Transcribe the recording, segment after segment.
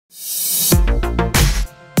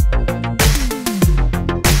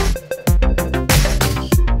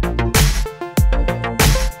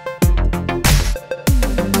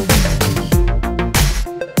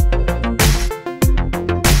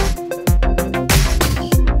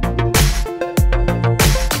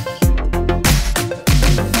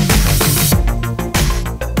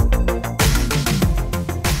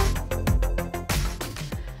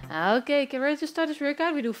Okay, get ready to start this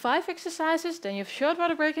workout. We do 5 exercises, then you have a short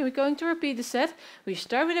water break and we're going to repeat the set. We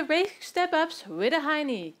start with the basic step ups with a high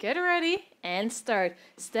knee. Get ready and start.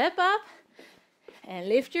 Step up and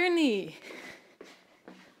lift your knee.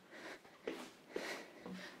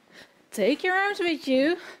 Take your arms with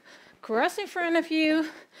you, cross in front of you,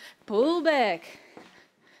 pull back.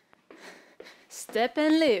 Step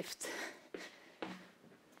and lift.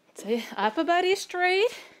 Upper body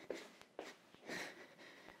straight.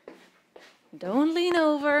 Don't lean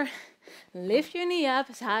over. Lift your knee up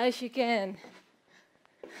as high as you can.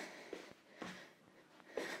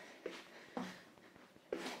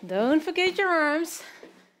 Don't forget your arms.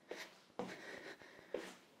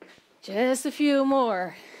 Just a few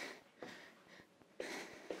more.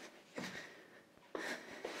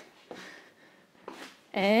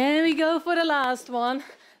 And we go for the last one.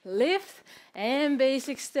 Lift and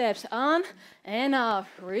basic steps on and off.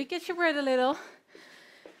 Re-catch your breath a little.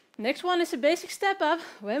 Next one is a basic step up.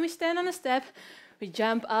 When we stand on a step, we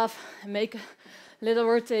jump off and make a little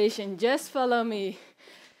rotation. Just follow me.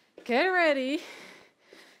 Get ready.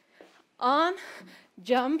 On,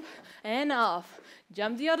 jump, and off.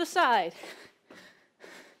 Jump the other side.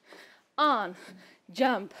 On,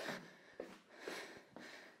 jump.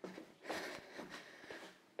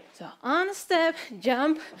 So on a step,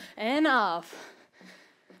 jump, and off.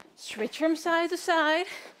 Switch from side to side.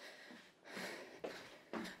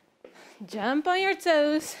 Jump on your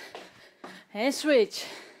toes and switch.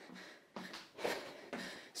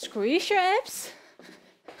 Squeeze your abs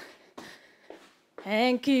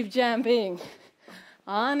and keep jumping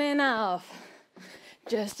on and off.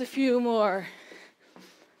 Just a few more.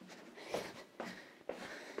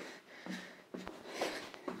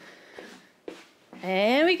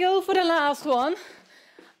 And we go for the last one.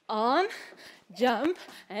 On, jump,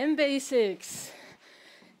 and basics.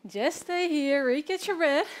 Just stay here, re-catch your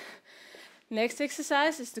breath. Next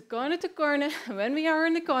exercise is the corner to corner. When we are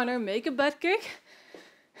in the corner, make a butt kick.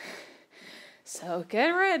 So get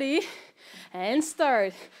ready and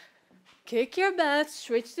start. Kick your butt,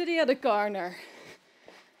 switch to the other corner.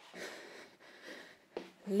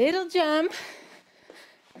 Little jump.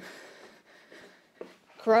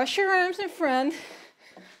 Cross your arms in front.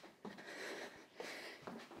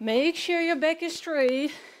 Make sure your back is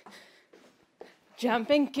straight. Jump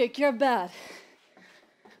and kick your butt.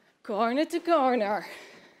 Corner to corner.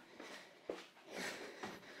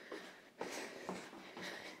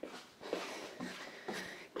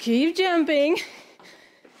 Keep jumping.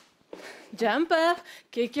 Jump up,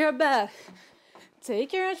 kick your butt.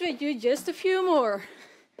 Take your arms with you, just a few more.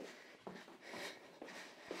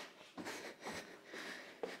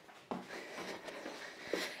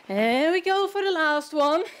 And we go for the last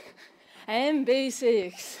one. And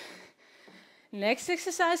basics. Next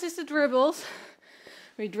exercise is the dribbles.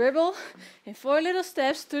 We dribble in 4 little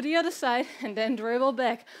steps to the other side and then dribble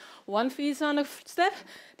back. One feet is on the step,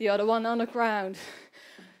 the other one on the ground.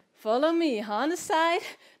 Follow me. On the side,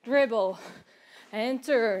 dribble and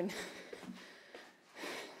turn.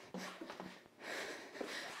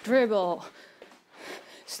 Dribble.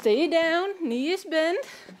 Stay down, knee is bent.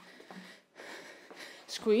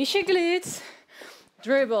 Squeeze your glutes.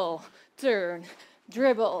 Dribble, turn,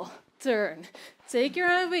 dribble, turn. Take your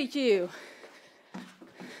arm with you.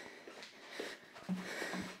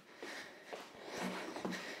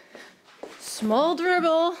 Small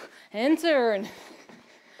dribble and turn.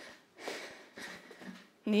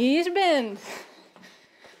 Knees bend.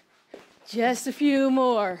 Just a few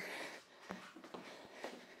more.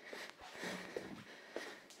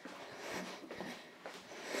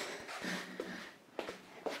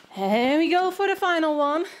 And we go for the final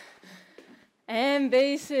one. And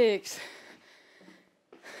basics.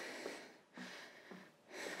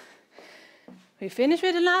 We finish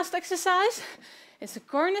with the last exercise. It's a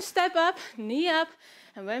corner step up, knee up,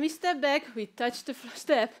 and when we step back, we touch the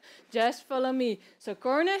step. Just follow me. So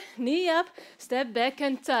corner, knee up, step back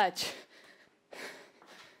and touch.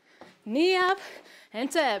 Knee up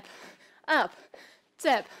and tap. Up,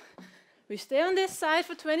 tap. We stay on this side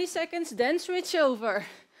for 20 seconds, then switch over.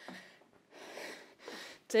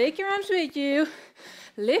 Take your arms with you,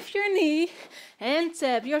 lift your knee, and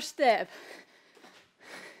tap your step.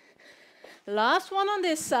 Last one on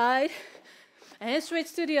this side. And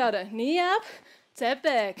switch to the other. Knee up, tap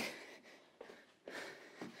back.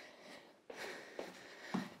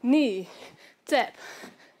 Knee, tap,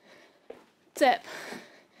 tap.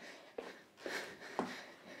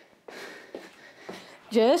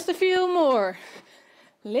 Just a few more.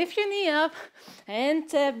 Lift your knee up and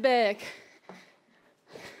tap back.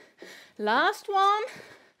 Last one.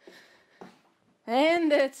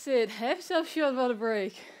 And that's it. Have yourself a short water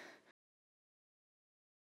break.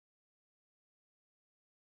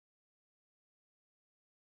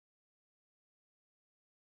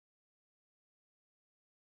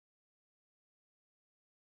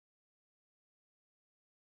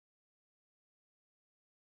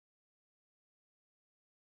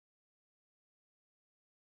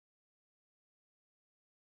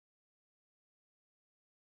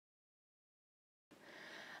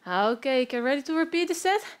 Okay, get ready to repeat the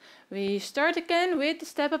set. We start again with the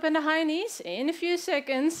step up and the high knees in a few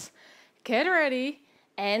seconds. Get ready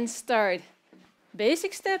and start.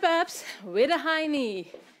 Basic step ups with a high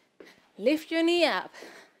knee. Lift your knee up.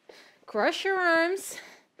 Cross your arms.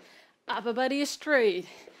 Upper body is straight.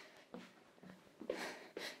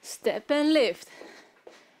 Step and lift.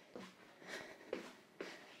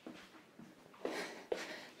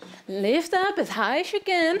 Lift up as high as you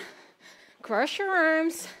can. Cross your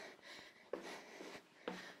arms.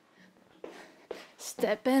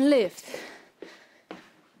 Step and lift.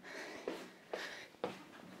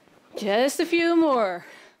 Just a few more.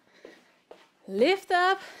 Lift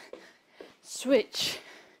up. Switch.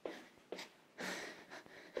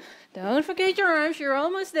 Don't forget your arms, you're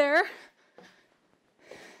almost there.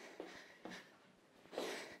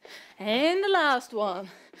 And the last one.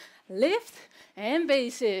 Lift and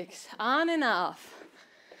basics, on and off.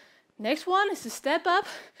 Next one is to step up,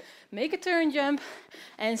 make a turn jump,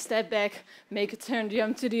 and step back, make a turn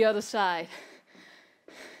jump to the other side.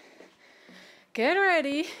 Get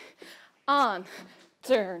ready, on,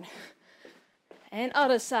 turn, and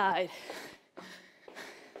other side.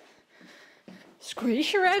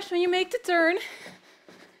 Squeeze your abs when you make the turn.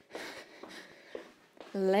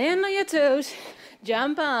 Land on your toes,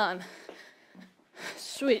 jump on,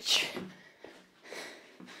 switch,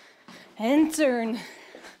 and turn.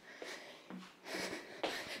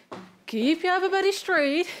 Keep your upper body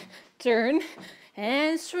straight, turn,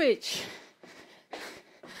 and switch.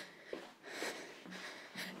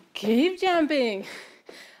 Keep jumping,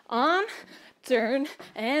 on, turn,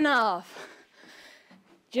 and off.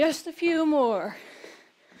 Just a few more.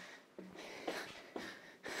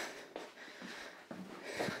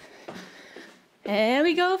 And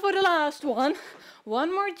we go for the last one.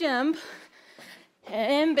 One more jump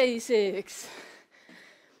and basics.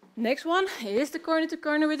 Next one is the corner to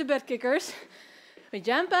corner with the butt kickers. We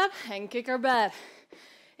jump up and kick our butt.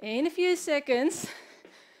 In a few seconds.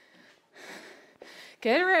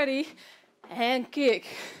 Get ready and kick.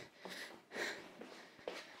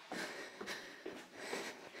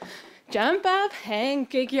 Jump up and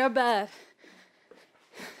kick your butt.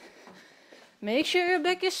 Make sure your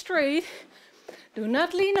back is straight. Do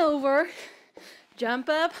not lean over. Jump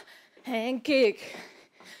up and kick.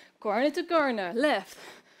 Corner to corner, left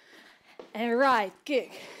and right,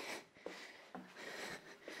 kick.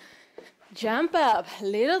 Jump up,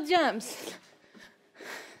 little jumps.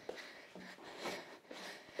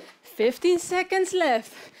 15 seconds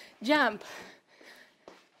left. Jump.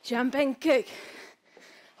 Jump and kick.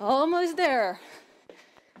 Almost there.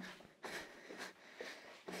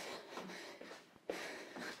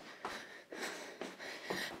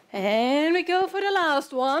 And we go for the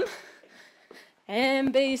last one.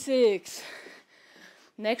 And basics.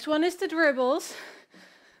 Next one is the dribbles.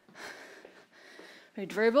 We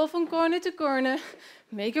dribble from corner to corner,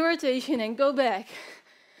 make a rotation and go back.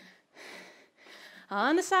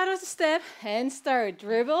 On the side of the step and start.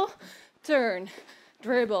 Dribble, turn,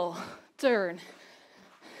 dribble, turn.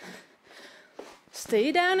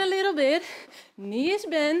 Stay down a little bit. Knees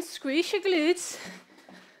bent, squeeze your glutes.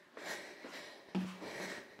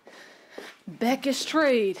 Back is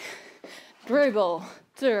straight. Dribble,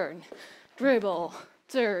 turn, dribble,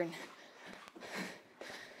 turn.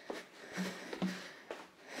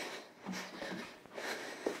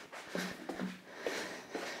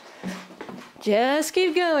 Just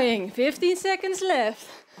keep going. 15 seconds left.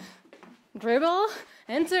 Dribble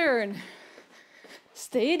and turn.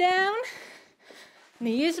 Stay down.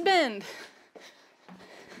 Knees bend.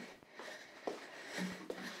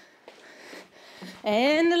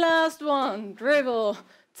 And the last one. Dribble,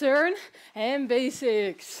 turn, and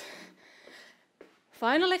basics.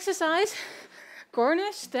 Final exercise.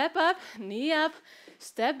 Corner, step up, knee up,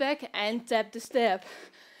 step back, and tap the step.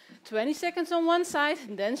 20 seconds on one side,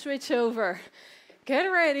 then switch over. Get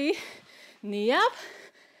ready. Knee up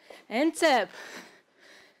and tap.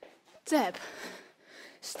 Tap.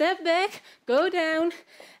 Step back, go down,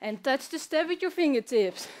 and touch the step with your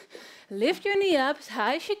fingertips. Lift your knee up as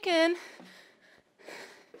high as you can.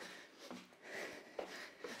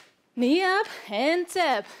 Knee up and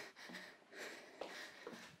tap.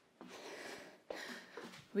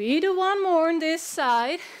 We do one more on this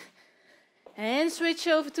side. And switch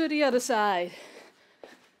over to the other side.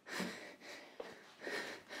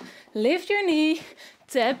 Lift your knee,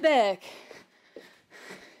 tap back.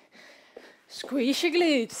 Squeeze your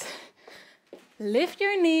glutes. Lift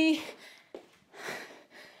your knee,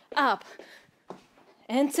 up,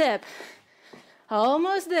 and tap.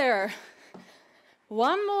 Almost there.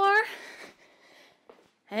 One more.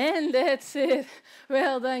 And that's it.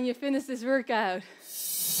 Well done, you finished this workout.